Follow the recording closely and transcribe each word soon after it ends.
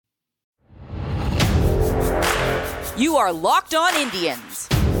You are Locked On Indians,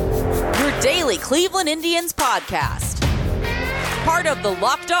 your daily Cleveland Indians podcast. Part of the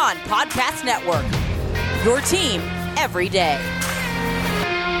Locked On Podcast Network, your team every day.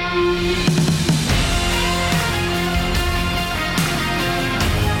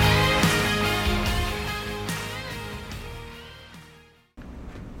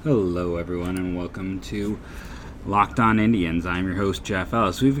 Hello everyone and welcome to Locked On Indians. I'm your host Jeff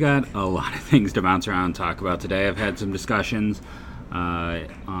Ellis. We've got a lot of things to bounce around and talk about today. I've had some discussions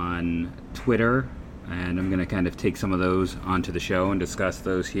on Twitter, and I'm going to kind of take some of those onto the show and discuss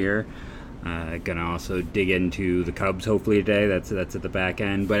those here. Going to also dig into the Cubs hopefully today. That's at the back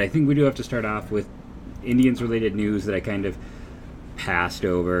end. But I think we do have to start off with Indians-related news that I kind of passed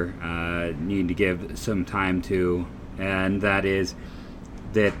over, need to give some time to, and that is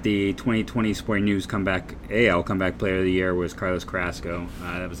that the 2020 Sporting News AL Comeback Player of the Year was Carlos Carrasco.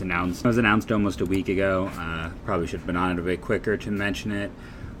 That was announced. It was announced almost a week ago. Probably should have been on it a bit quicker to mention it,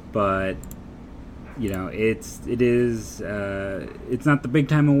 but you know, it's not the big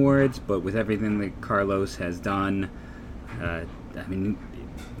time awards, but with everything that Carlos has done, I mean,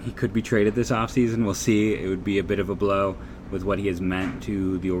 he could be traded this offseason. We'll see. It would be a bit of a blow with what he has meant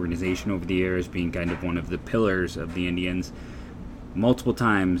to the organization over the years, being kind of one of the pillars of the Indians. Multiple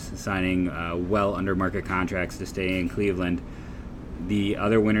times signing well under market contracts to stay in Cleveland. The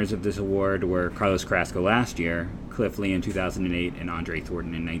other winners of this award were Carlos Carrasco last year, Cliff Lee in 2008, and Andre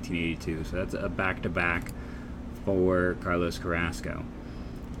Thornton in 1982. So that's a back-to-back for Carlos Carrasco.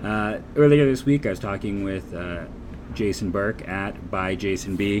 Earlier this week, I was talking with Jason Burke at By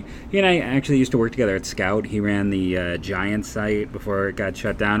Jason B. He and I actually used to work together at Scout. He ran the Giants site before it got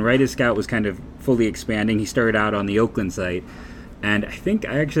shut down. Right as Scout was kind of fully expanding, he started out on the Oakland site. And I think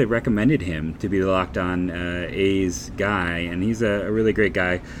I actually recommended him to be the Locked On A's guy, and he's a really great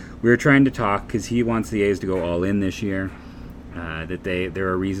guy. We were trying to talk because he wants the A's to go all in this year, that there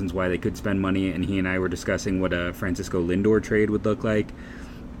are reasons why they could spend money, and he and I were discussing what a Francisco Lindor trade would look like.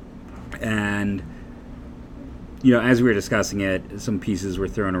 And, you know, as we were discussing it, some pieces were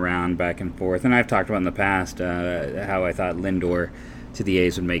thrown around back and forth, and I've talked about in the past how I thought Lindor to the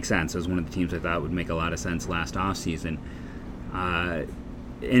A's would make sense. It was one of the teams I thought would make a lot of sense last offseason. And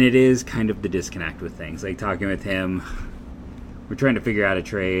it is kind of the disconnect with things. Like talking with him, we're trying to figure out a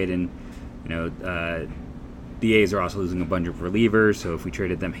trade, and you know, the A's are also losing a bunch of relievers. So if we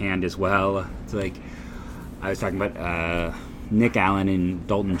traded them Hand as well, it's like I was talking about Nick Allen and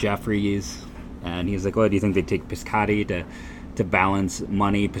Dalton Jeffries, and he was like, "Well, do you think they'd take Piscotty to balance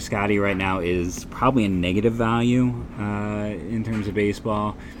money?" Piscotty right now is probably a negative value in terms of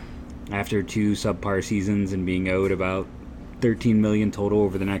baseball after two subpar seasons and being owed about $13 million total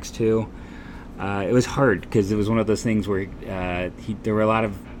over the next two. It was hard because it was one of those things where there were a lot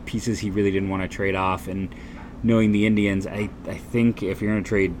of pieces he really didn't want to trade off, and knowing the Indians, I think if you're going to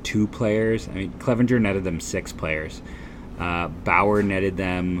trade two players, I mean, Clevenger netted them 6 players. Bauer netted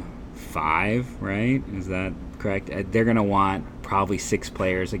them 5, right? Is that correct? They're going to want probably 6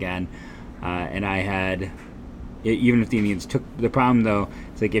 players again. And I had, even if the Indians took, the problem though,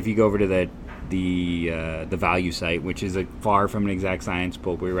 it's like if you go over to the value site, which is far from an exact science,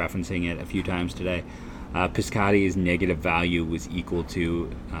 but we're referencing it a few times today. Piscotty's negative value was equal to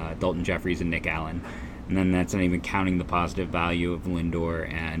Dalton Jeffries and Nick Allen, and then that's not even counting the positive value of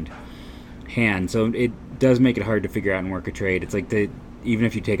Lindor and Hand. So it does make it hard to figure out and work a trade. It's like even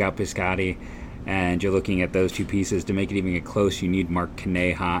if you take out Piscotty and you're looking at those two pieces, to make it even get close, you need Mark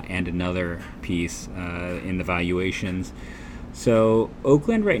Kaneha and another piece in the valuations. So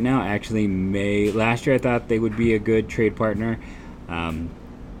Oakland right now actually last year I thought they would be a good trade partner. You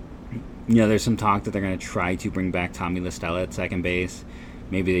know, there's some talk that they're going to try to bring back Tommy La Stella at second base.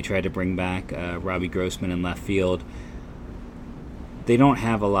 Maybe they tried to bring back Robbie Grossman in left field. They don't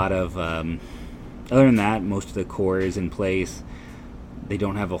have a lot of, other than that, most of the core is in place. They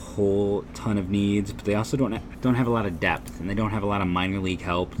don't have a whole ton of needs, but they also don't have a lot of depth, and they don't have a lot of minor league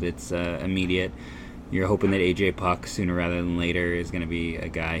help that's immediate. You're hoping that A.J. Puck, sooner rather than later, is going to be a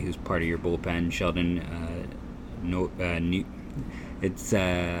guy who's part of your bullpen. Sheldon,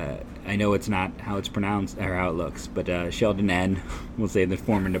 I know it's not how it's pronounced or how it looks, but Sheldon N., we'll say the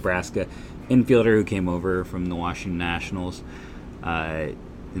former Nebraska infielder who came over from the Washington Nationals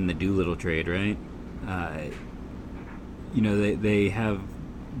in the Doolittle trade, right? You know, they have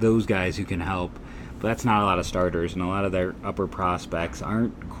those guys who can help, but that's not a lot of starters, and a lot of their upper prospects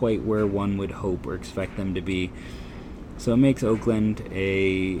aren't quite where one would hope or expect them to be. So it makes Oakland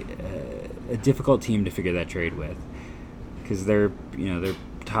a difficult team to figure that trade with, because they're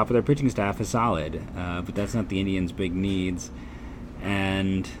top of their pitching staff is solid, but that's not the Indians' big needs,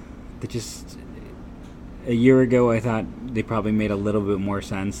 and they just a year ago I thought they probably made a little bit more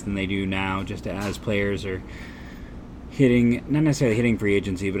sense than they do now, just as players are hitting, not necessarily hitting free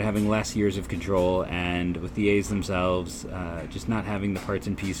agency, but having less years of control, and with the A's themselves just not having the parts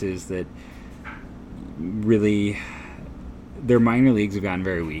and pieces that really, their minor leagues have gotten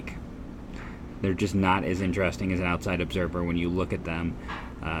very weak. They're just not as interesting as an outside observer when you look at them.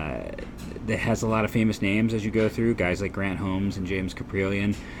 It has a lot of famous names as you go through, guys like Grant Holmes and James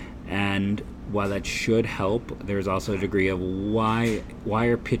Kaprielian, and while that should help, there's also a degree of why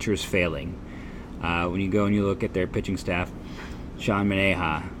are pitchers failing? When you go and you look at their pitching staff, Sean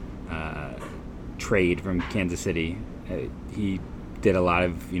Manaea, trade from Kansas City. He did a lot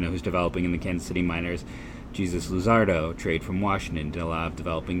of, who's developing in the Kansas City minors. Jesus Luzardo, trade from Washington, did a lot of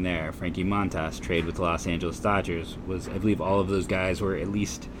developing there. Frankie Montas, trade with the Los Angeles Dodgers. I believe all of those guys were at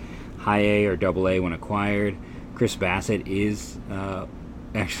least high A or double A when acquired. Chris Bassett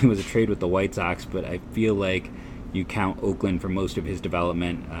actually was a trade with the White Sox, but I feel like you count Oakland for most of his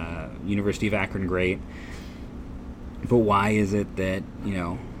development. University of Akron, great. But why is it that,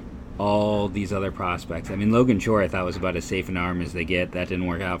 all these other prospects? I mean, Logan Shore I thought was about as safe an arm as they get. That didn't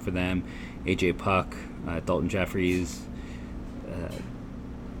work out for them. A.J. Puck, Dalton Jeffries,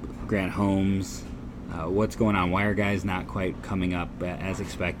 Grant Holmes. What's going on? Why are guys not quite coming up as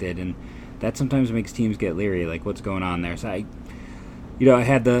expected? And that sometimes makes teams get leery, like what's going on there. So I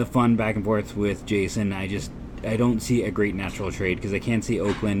had the fun back and forth with Jason. I don't see a great natural trade because I can't see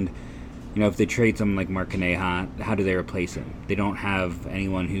Oakland. If they trade someone like Mark Canha, how do they replace him? They don't have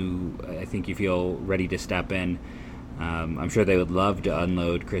anyone who I think you feel ready to step in. I'm sure they would love to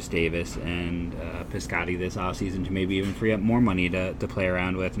unload Chris Davis and Piscotty this offseason to maybe even free up more money to play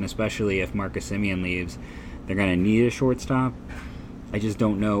around with, and especially if Marcus Semien leaves, they're going to need a shortstop. I just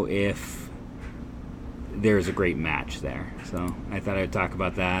don't know if there's a great match there. So I thought I'd talk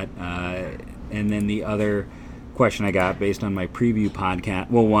about that. And then the other question I got based on my preview podcast,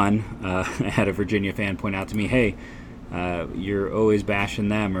 I had a Virginia fan point out to me, hey, you're always bashing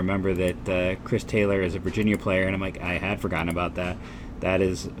them. Remember that Chris Taylor is a Virginia player, and I'm like, I had forgotten about that. That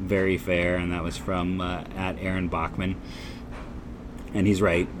is very fair, and that was from at Aaron Bachman, and he's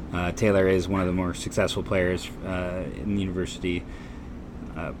right. Taylor is one of the more successful players in the university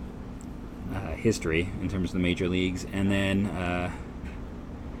history in terms of the major leagues. And then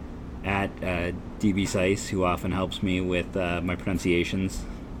at DB Seiss, who often helps me with my pronunciations,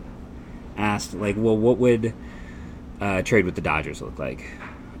 asked, what would trade with the Dodgers look like,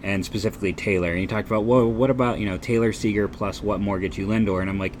 and specifically Taylor. And he talked about, what about Taylor, Seager plus what more get you Lindor? And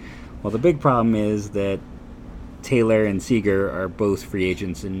I'm like, well, the big problem is that Taylor and Seager are both free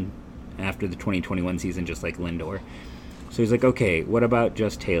agents after the 2021 season, just like Lindor. So he's like, okay, what about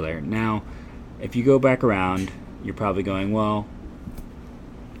just Taylor? Now, if you go back around, you're probably going, well,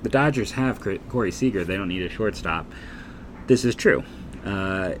 the Dodgers have Corey Seager. They don't need a shortstop. This is true.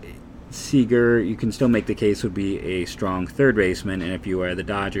 Seager, you can still make the case, would be a strong third baseman, and if you are the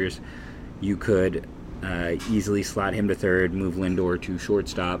Dodgers, you could easily slot him to third, move Lindor to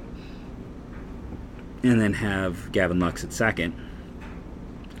shortstop, and then have Gavin Lux at second.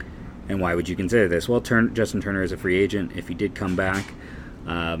 And why would you consider this? Well, Justin Turner is a free agent. If he did come back,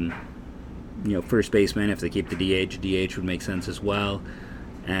 first baseman, if they keep the DH would make sense as well.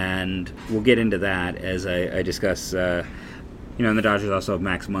 And we'll get into that as I discuss. And the Dodgers also have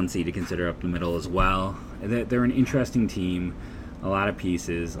Max Muncy to consider up the middle as well. They're an interesting team, a lot of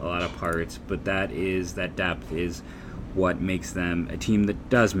pieces, a lot of parts, but that depth is what makes them a team that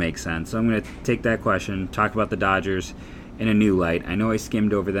does make sense. So I'm going to take that question, talk about the Dodgers in a new light. I know I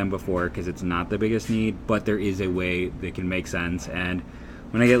skimmed over them before because it's not the biggest need, but there is a way that can make sense. And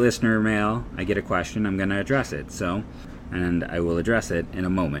when I get listener mail, I get a question, I'm going to address it. And I will address it in a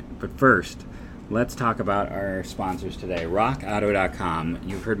moment. But first, let's talk about our sponsors today, RockAuto.com.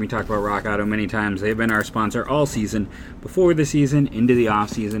 You've heard me talk about Rock Auto many times. They've been our sponsor all season, before the season, into the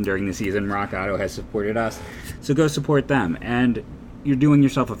off-season, during the season. Rock Auto has supported us, so go support them. And you're doing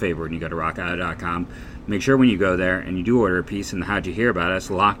yourself a favor when you go to RockAuto.com. Make sure when you go there and you do order a piece, and how'd you hear about us,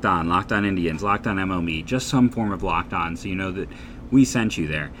 Locked On Indians, Locked On MLB, just some form of Locked On, so you know that we sent you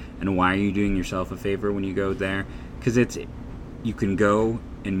there. And why are you doing yourself a favor when you go there? Because you can go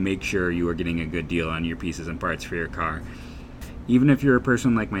and make sure you are getting a good deal on your pieces and parts for your car. Even if you're a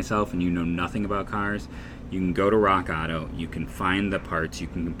person like myself and you know nothing about cars, you can go to Rock Auto, you can find the parts, you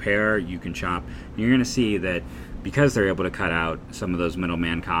can compare, you can shop, and you're going to see that because they're able to cut out some of those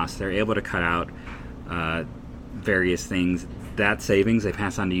middleman costs, they're able to cut out various things. That savings they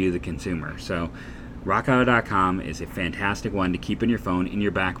pass on to you, the consumer. So RockAuto.com is a fantastic one to keep in your phone, in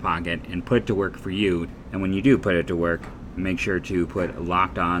your back pocket, and put it to work for you. And when you do put it to work, make sure to put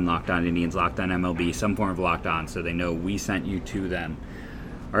Locked On Indians, Locked On MLB, some form of Locked On, so they know we sent you to them.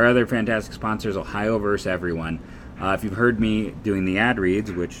 Our other fantastic sponsors, Ohio vs. Everyone. If you've heard me doing the ad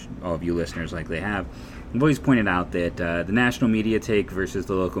reads, which all of you listeners likely have, I've always pointed out that the national media take versus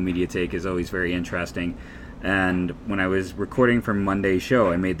the local media take is always very interesting. And when I was recording for Monday's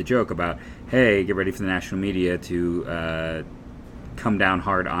show, I made the joke about, hey, get ready for the national media to come down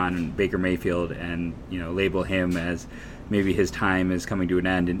hard on Baker Mayfield and label him as maybe his time is coming to an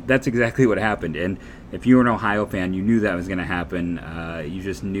end. And that's exactly what happened. And if you were an Ohio fan, you knew that was going to happen. You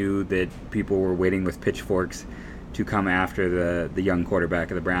just knew that people were waiting with pitchforks to come after the young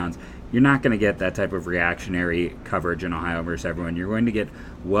quarterback of the Browns. You're not going to get that type of reactionary coverage in Ohio versus Everyone. You're going to get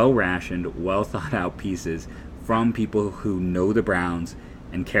well-rationed, well-thought-out pieces from people who know the Browns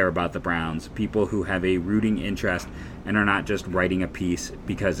and care about the Browns, people who have a rooting interest and are not just writing a piece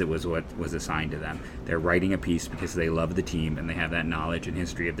because it was what was assigned to them. They're writing a piece because they love the team and they have that knowledge and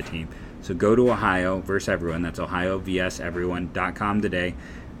history of the team. So go to Ohio vs. Everyone, that's OhioVSEveryone.com today,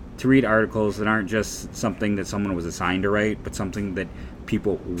 to read articles that aren't just something that someone was assigned to write, but something that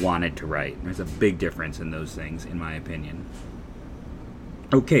people wanted to write. There's a big difference in those things, in my opinion.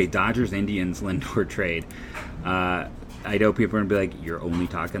 Okay, Dodgers-Indians Lindor trade. I know people are going to be like, you're only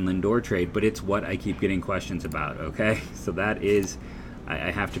talking Lindor trade, but it's what I keep getting questions about, okay? So that is,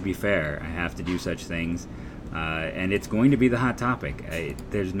 I have to be fair. I have to do such things. And it's going to be the hot topic.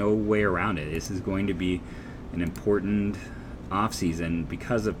 There's no way around it. This is going to be an important offseason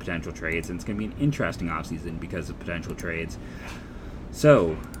because of potential trades, and it's going to be an interesting offseason because of potential trades.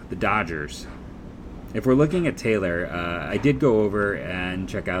 So, the Dodgers. If we're looking at Taylor, I did go over and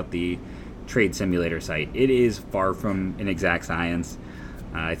check out the trade simulator site. It is far from an exact science.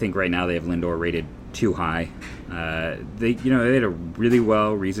 I think right now they have Lindor rated too high. They had a really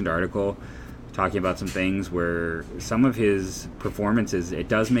well-reasoned article talking about some things where some of his performances, it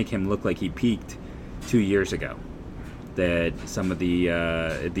does make him look like he peaked 2 years ago. That some of the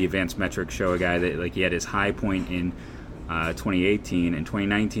advanced metrics show a guy that he had his high point in 2018 and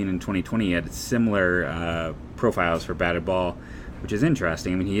 2019 and 2020. He had similar profiles for batted ball, which is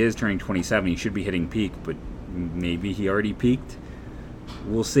interesting. I mean, he is turning 27. He should be hitting peak, but maybe he already peaked.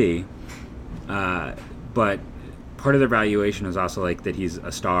 We'll see. But part of the valuation is also that he's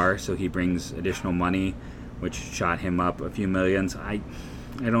a star, so he brings additional money, which shot him up a few millions. I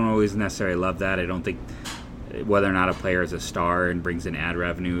don't always necessarily love that. I don't think whether or not a player is a star and brings in ad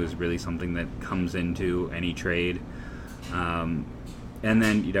revenue is really something that comes into any trade. And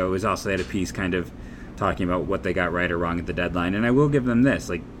then, it was also, they had a piece kind of talking about what they got right or wrong at the deadline. And I will give them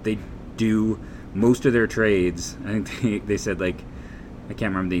this. They do most of their trades. I think they said, I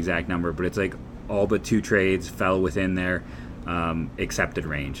can't remember the exact number, but it's all but 2 trades fell within their accepted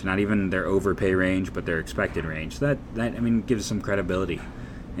range. Not even their overpay range, but their expected range. So that gives some credibility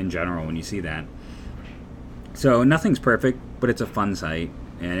in general when you see that. So nothing's perfect, but it's a fun site,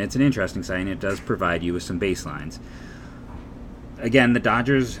 and it's an interesting site, and it does provide you with some baselines. Again, the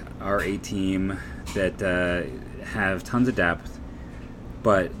Dodgers are a team that have tons of depth,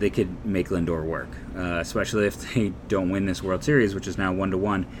 but they could make Lindor work, especially if they don't win this World Series, which is now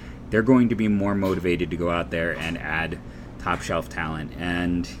 1-1. They're going to be more motivated to go out there and add top-shelf talent.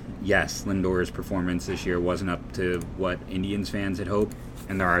 And yes, Lindor's performance this year wasn't up to what Indians fans had hoped,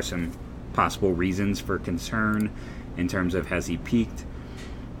 and there are some possible reasons for concern in terms of has he peaked,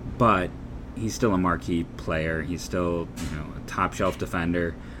 but he's still a marquee player. He's still a top shelf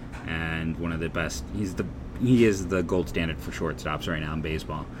defender and one of the best. He is the gold standard for shortstops right now in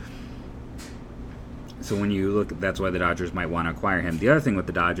baseball. So when you look, that's why the Dodgers might want to acquire him. The other thing with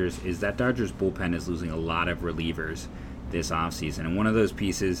the Dodgers is that Dodgers bullpen is losing a lot of relievers this offseason, and one of those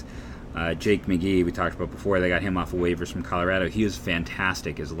pieces, Jake McGee, we talked about before, they got him off of waivers from Colorado. He was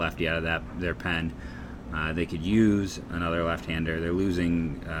fantastic as a lefty out of their pen. They could use another left-hander. They're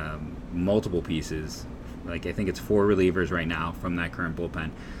losing multiple pieces. I think it's 4 relievers right now from that current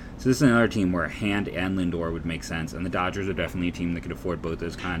bullpen. So this is another team where Hand and Lindor would make sense, and the Dodgers are definitely a team that could afford both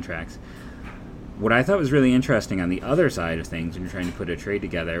those contracts. What I thought was really interesting on the other side of things when you're trying to put a trade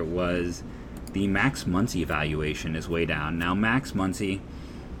together was the Max Muncy valuation is way down. Now, Max Muncy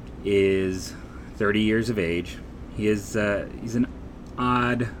is 30 years of age. He's an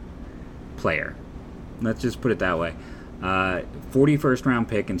odd player. Let's just put it that way. 41st round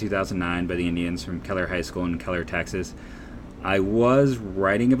pick in 2009 by the Indians from Keller High School in Keller, Texas. I was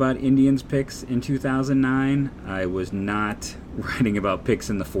writing about Indians picks in 2009. I was not writing about picks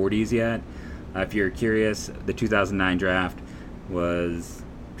in the 40s yet. If you're curious, the 2009 draft was,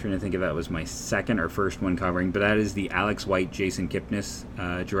 I'm trying to think if that was my second or first one covering, but that is the Alex White, Jason Kipnis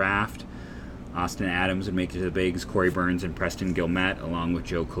draft, Austin Adams would make it to the bigs, Corey Burns and Preston Guillemette, along with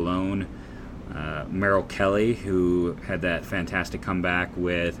Joe Colon. Merrill Kelly, who had that fantastic comeback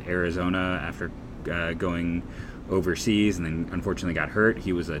with Arizona after going overseas and then unfortunately got hurt.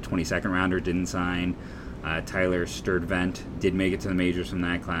 He was a 22nd rounder, didn't sign. Tyler Sturtevant did make it to the majors from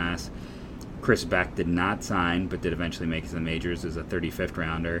that class. Chris Beck did not sign, but did eventually make it to the majors as a 35th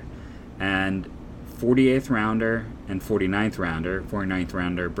rounder. And 48th rounder and 49th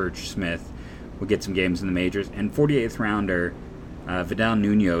rounder Birch Smith will get some games in the majors. And 48th rounder Vidal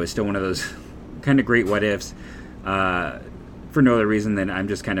Nuno is still one of those kind of great what-ifs for no other reason than I'm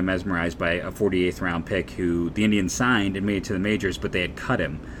just kind of mesmerized by a 48th round pick who the Indians signed and made it to the majors, but they had cut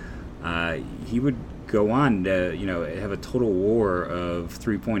him. He would go on to have a total WAR of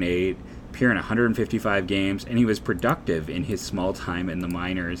 3.8, appear in 155 games, and he was productive in his small time in the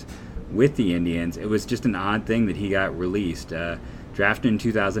minors with the Indians. It was just an odd thing that he got released. Drafted in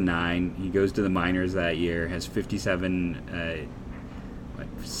 2009, he goes to the minors that year, has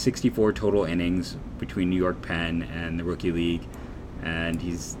 64 total innings between New York Penn and the Rookie League, and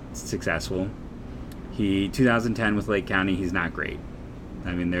he's successful. 2010 with Lake County, he's not great.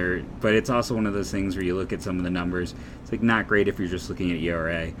 I mean, but it's also one of those things where you look at some of the numbers. It's like not great if you're just looking at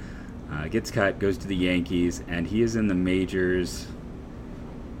ERA. Gets cut, goes to the Yankees, and he is in the majors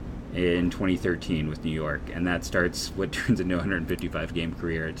in 2013 with New York, and that starts what turns into a 155-game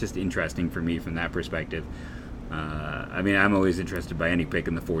career. It's just interesting for me from that perspective. I mean, I'm always interested by any pick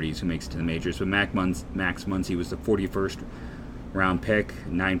in the 40s who makes it to the majors. But Max Muncy was the 41st round pick,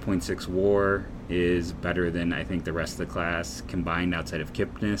 9.6 WAR, is better than I think the rest of the class combined outside of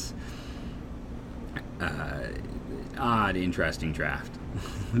Kipnis. Odd, interesting draft.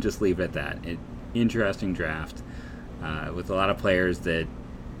 We'll just leave it at that. Interesting draft with a lot of players that,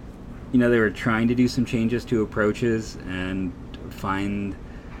 they were trying to do some changes to approaches and find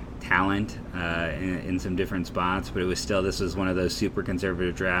talent in some different spots, but this was one of those super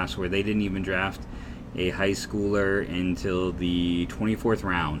conservative drafts where they didn't even draft a high schooler until the 24th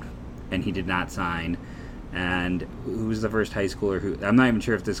round, and he did not sign. And who was the first high schooler who... I'm not even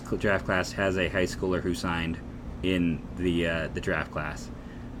sure if this draft class has a high schooler who signed in the draft class.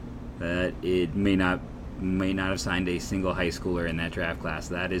 It may not have signed a single high schooler in that draft class.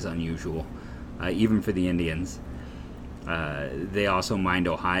 That is unusual, even for the Indians. They also mined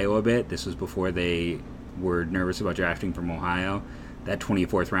Ohio a bit. This was before they were nervous about drafting from Ohio. That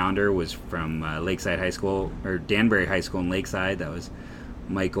 24th rounder was from Lakeside High School, or Danbury High School in Lakeside. That was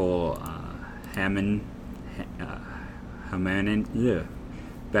Michael Hammond.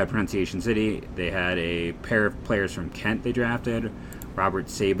 Bad pronunciation city. They had a pair of players from Kent they drafted. Robert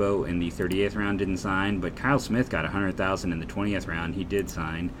Sabo in the 38th round didn't sign, but Kyle Smith got $100,000 in the 20th round. He did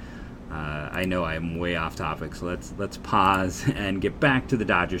sign. I know I'm way off topic, so let's pause and get back to the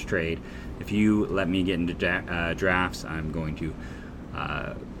Dodgers trade. If you let me get into drafts, I'm going to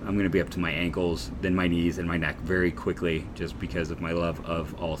be up to my ankles, then my knees, and my neck very quickly, just because of my love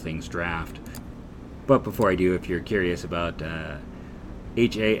of all things draft. But before I do, if you're curious about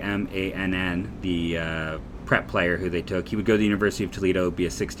Hamann, the prep player who they took, he would go to the University of Toledo, be a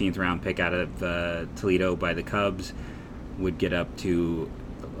 16th round pick out of Toledo by the Cubs, would get up to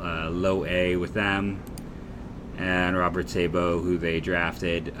low A with them. And Robert Sabo, who they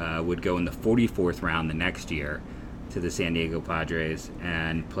drafted, would go in the 44th round the next year to the San Diego Padres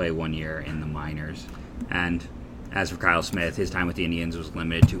and play 1 year in the minors. And as for Kyle Smith, his time with the Indians was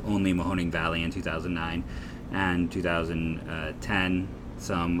limited to only Mahoning Valley in 2009 and 2010.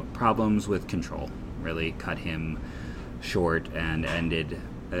 Some problems with control really cut him short and ended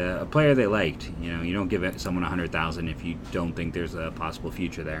a player they liked. You don't give someone $100,000 if you don't think there's a possible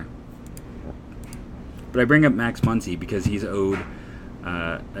future there. But I bring up Max Muncy because he's owed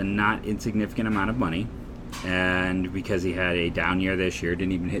a not insignificant amount of money, and because he had a down year this year,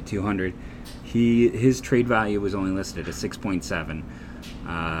 didn't even hit 200. His trade value was only listed at 6.7.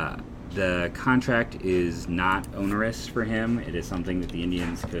 The contract is not onerous for him. It is something that the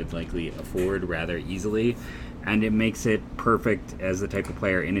Indians could likely afford rather easily, and it makes it perfect as the type of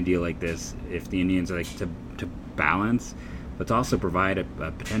player in a deal like this if the Indians like to balance, but to also provide a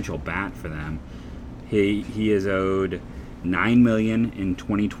potential bat for them. He is owed $9 million in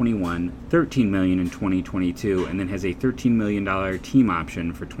 2021, $13 million in 2022, and then has a $13 million team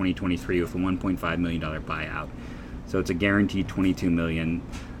option for 2023 with a $1.5 million buyout. So it's a guaranteed $22 million.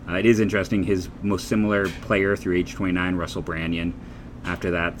 It is interesting. His most similar player through age 29, Russell Branyan.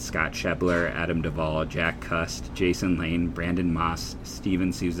 After that, Scott Shebler, Adam Duvall, Jack Cust, Jason Lane, Brandon Moss,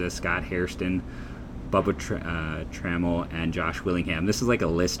 Steven Souza, Scott Hairston, Bubba Trammell, and Josh Willingham. This is like a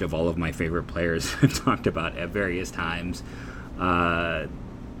list of all of my favorite players I've talked about at various times.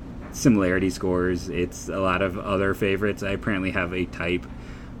 similarity scores. It's a lot of other favorites. I apparently have a type.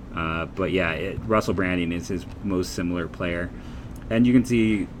 But yeah, Russell Branding is his most similar player. And you can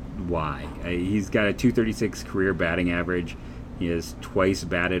see why. He's got a .236 career batting average. He has twice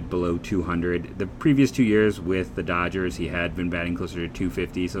batted below 200. The previous 2 years with the Dodgers, he had been batting closer to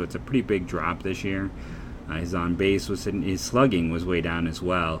 250, so it's a pretty big drop this year. His on base his slugging was way down as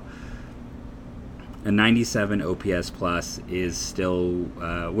well. A 97 OPS plus is still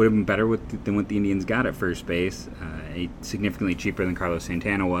would have been better than what the Indians got at first base. Significantly cheaper than Carlos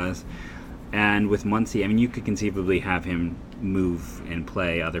Santana was. And with Muncy, I mean, you could conceivably have him move and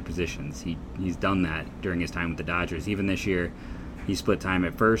play other positions. He's done that during his time with the Dodgers. Even this year, he split time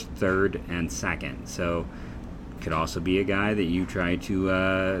at first, third, and second. So could also be a guy that you try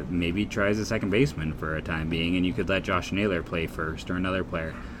to maybe try as a second baseman for a time being, and you could let Josh Naylor play first or another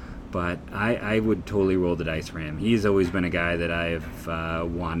player. But I would totally roll the dice for him. He's always been a guy that I've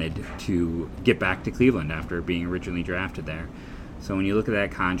wanted to get back to Cleveland after being originally drafted there. So when you look at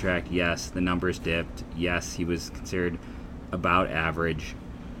that contract, yes, the numbers dipped. Yes, he was considered about average.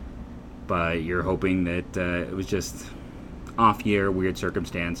 But you're hoping that it was just off year, weird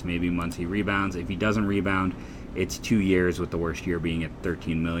circumstance. Maybe once he rebounds. If he doesn't rebound, it's 2 years with the worst year being at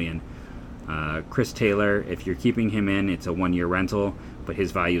 $13 million. Chris Taylor, if you're keeping him in, it's a 1 year rental, but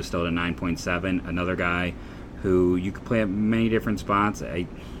his value is still at 9.7. Another guy who you could play at many different spots. I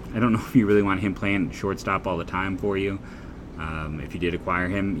don't know if you really want him playing shortstop all the time for you. If you did acquire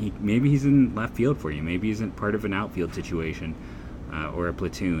him, maybe he's in left field for you. Maybe he's in part of an outfield situation or a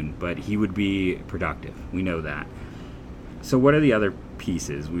platoon, but he would be productive. We know that. So what are the other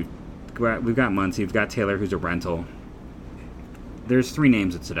pieces? We've got Muncy, we've got Taylor, who's a rental. There's 3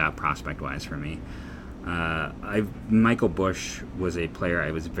 names that stood out prospect-wise for me. Michael Busch was a player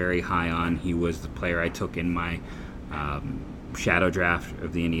I was very high on. He was the player I took in my shadow draft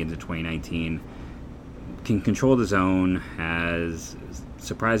of the Indians in 2019. Can control the zone, has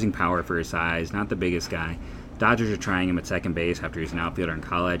surprising power for his size, not the biggest guy. Dodgers are trying him at second base after he's an outfielder in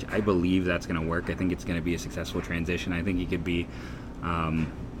college. I believe that's going to work. I think it's going to be a successful transition. I think he could be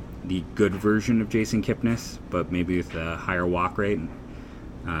the good version of Jason Kipnis, but maybe with a higher walk rate.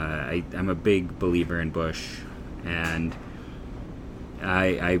 I'm a big believer in Busch, and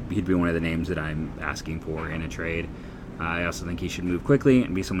he'd be one of the names that I'm asking for in a trade. I also think he should move quickly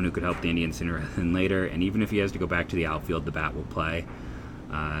and be someone who could help the Indians sooner rather than later. And even if he has to go back to the outfield, the bat will play.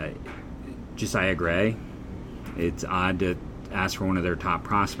 Josiah Gray, it's odd to ask for one of their top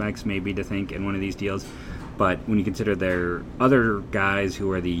prospects maybe to think in one of these deals. But when you consider their other guys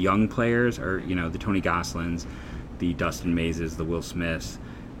who are the young players, or the Tony Goslins, the Dustin Mazes, the Will Smiths,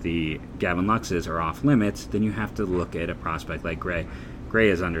 the Gavin Luxes are off limits, then you have to look at a prospect like Gray. Gray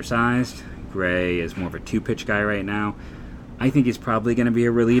is undersized. Gray is more of a 2-pitch guy right now. I think he's probably going to be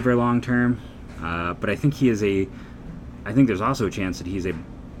a reliever long term, but I think I think there's also a chance that he's a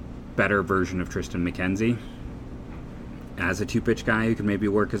better version of Tristan McKenzie as a 2-pitch guy who can maybe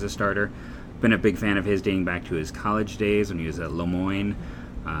work as a starter. Been a big fan of his dating back to his college days when he was at Lemoyne.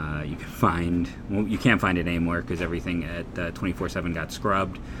 You can't find it anymore because everything at 24/7 got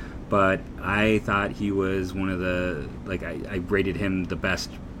scrubbed. But I thought he was one of the I rated him the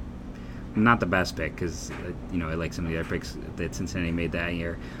best. Not the best pick because I like some of the other picks that Cincinnati made that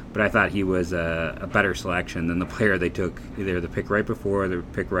year, but I thought he was a better selection than the player they took either the pick right before or the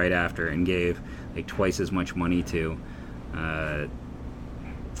pick right after and gave twice as much money to.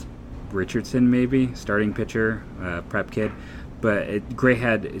 Richardson, maybe starting pitcher, prep kid, but Gray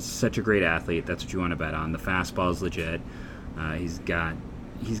is such a great athlete. That's what you want to bet on. The fastball is legit. He's got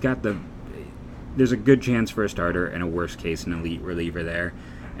there's a good chance for a starter and a worst case an elite reliever there.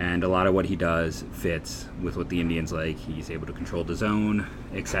 And a lot of what he does fits with what the Indians like. He's able to control the zone,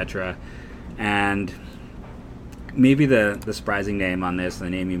 etc. And maybe the surprising name on this, the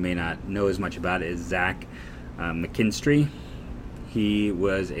name you may not know as much about, is Zach McKinstry. He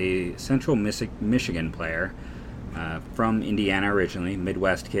was a Central Michigan player from Indiana originally,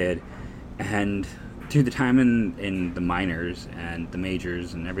 Midwest kid. And through the time in the minors and the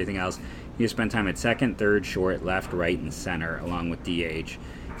majors and everything else, he has spent time at second, third, short, left, right, and center, along with DH.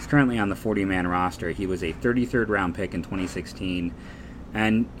 He's currently on the 40-man roster. He was a 33rd round pick in 2016,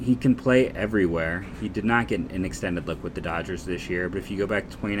 and he can play everywhere. He did not get an extended look with the Dodgers this year, but if you go back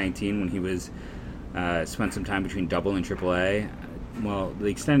to 2019 when he was spent some time between Double and AAA, well, the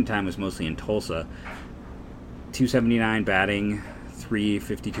extended time was mostly in Tulsa. 279 batting,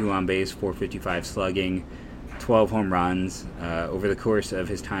 352 on base, 455 slugging, 12 home runs. Over the course of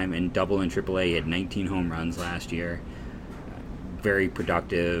his time in Double and AAA, he had 19 home runs last year. Very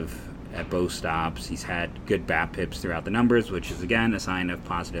productive, at both stops. He's had good BAPIPs throughout the numbers, which is, again, a sign of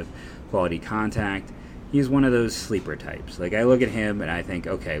positive quality contact. He's one of those sleeper types. Like, I look at him and I think,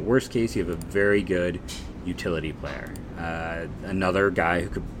 okay, worst case, you have a very good utility player. Another guy who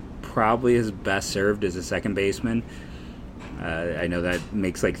could probably is best served as a second baseman. I know that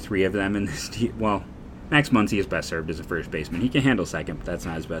makes like 3 of them in this team. Well, Max Muncy is best served as a first baseman. He can handle second, but that's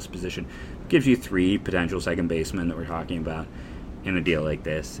not his best position. Gives you 3 potential second basemen that we're talking about in a deal like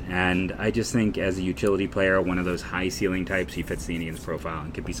this. And I just think as a utility player, one of those high ceiling types, he fits the Indians profile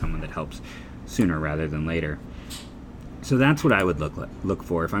and could be someone that helps sooner rather than later. So that's what I would look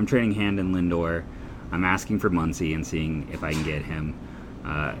for. If I'm trading Hand and Lindor, I'm asking for Muncy and seeing if I can get him.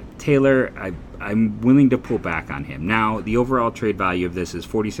 Taylor, I'm willing to pull back on him. Now, the overall trade value of this is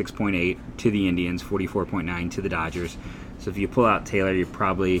 46.8 to the Indians, 44.9 to the Dodgers. So if you pull out Taylor, you're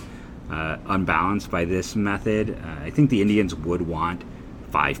probably unbalanced by this method. I think the Indians would want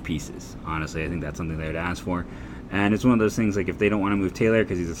 5 pieces. Honestly, I think that's something they would ask for. And it's one of those things, like, if they don't want to move Taylor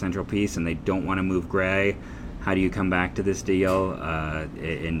because he's a central piece and they don't want to move Gray, how do you come back to this deal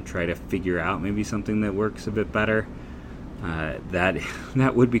and try to figure out maybe something that works a bit better?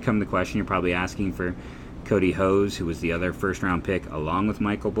 That would become the question. You're probably asking for Cody Hose, who was the other first-round pick, along with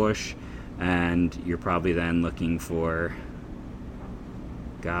Michael Busch, and you're probably then looking for,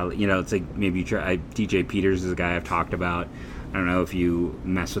 it's like maybe you try. DJ Peters is a guy I've talked about. I don't know if you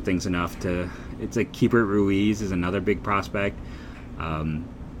mess with things enough to. It's like Keibert Ruiz is another big prospect,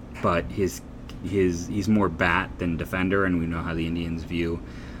 but he's more bat than defender, and we know how the Indians view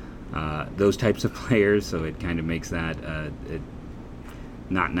those types of players, so it kind of makes that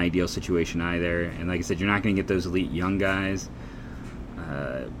not an ideal situation either. And like I said, you're not going to get those elite young guys.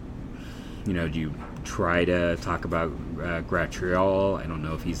 Do you try to talk about Graterol? I don't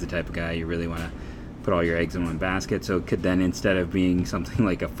know if he's the type of guy you really want to put all your eggs in one basket. So it could then, instead of being something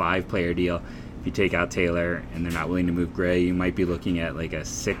like a 5-player deal, if you take out Taylor and they're not willing to move Gray, you might be looking at like a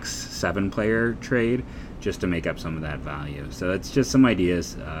 6-7-player trade just to make up some of that value. So it's just some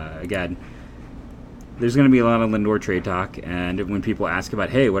ideas. Again, there's going to be a lot of Lindor trade talk, and when people ask about,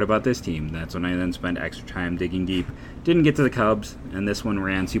 hey, what about this team? That's when I then spend extra time digging deep. Didn't get to the Cubs, and this one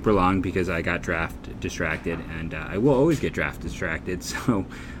ran super long because I got draft distracted, and I will always get draft distracted, so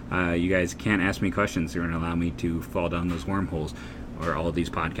you guys can't ask me questions that are going to allow me to fall down those wormholes, or all of these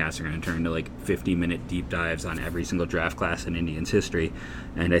podcasts are going to turn into like 50-minute deep dives on every single draft class in Indians history,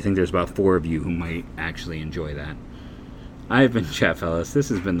 and I think there's about 4 of you who might actually enjoy that. I've been Jeff Ellis. This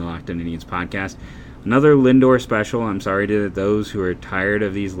has been the Locked On Indians podcast. Another Lindor special. I'm sorry to those who are tired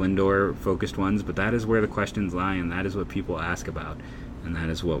of these Lindor-focused ones, but that is where the questions lie, and that is what people ask about, and that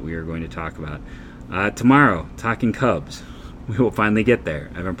is what we are going to talk about. Tomorrow, talking Cubs. We will finally get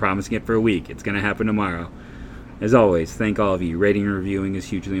there. I've been promising it for a week. It's going to happen tomorrow. As always, thank all of you. Rating and reviewing is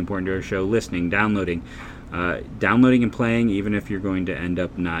hugely important to our show. Listening, downloading. Downloading and playing, even if you're going to end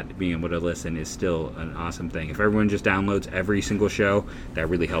up not being able to listen, is still an awesome thing. If everyone just downloads every single show, that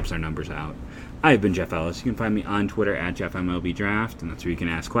really helps our numbers out. I've been Jeff Ellis. You can find me on Twitter at JeffMLBDraft, and that's where you can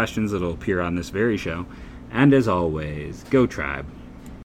ask questions that will appear on this very show. And as always, go Tribe.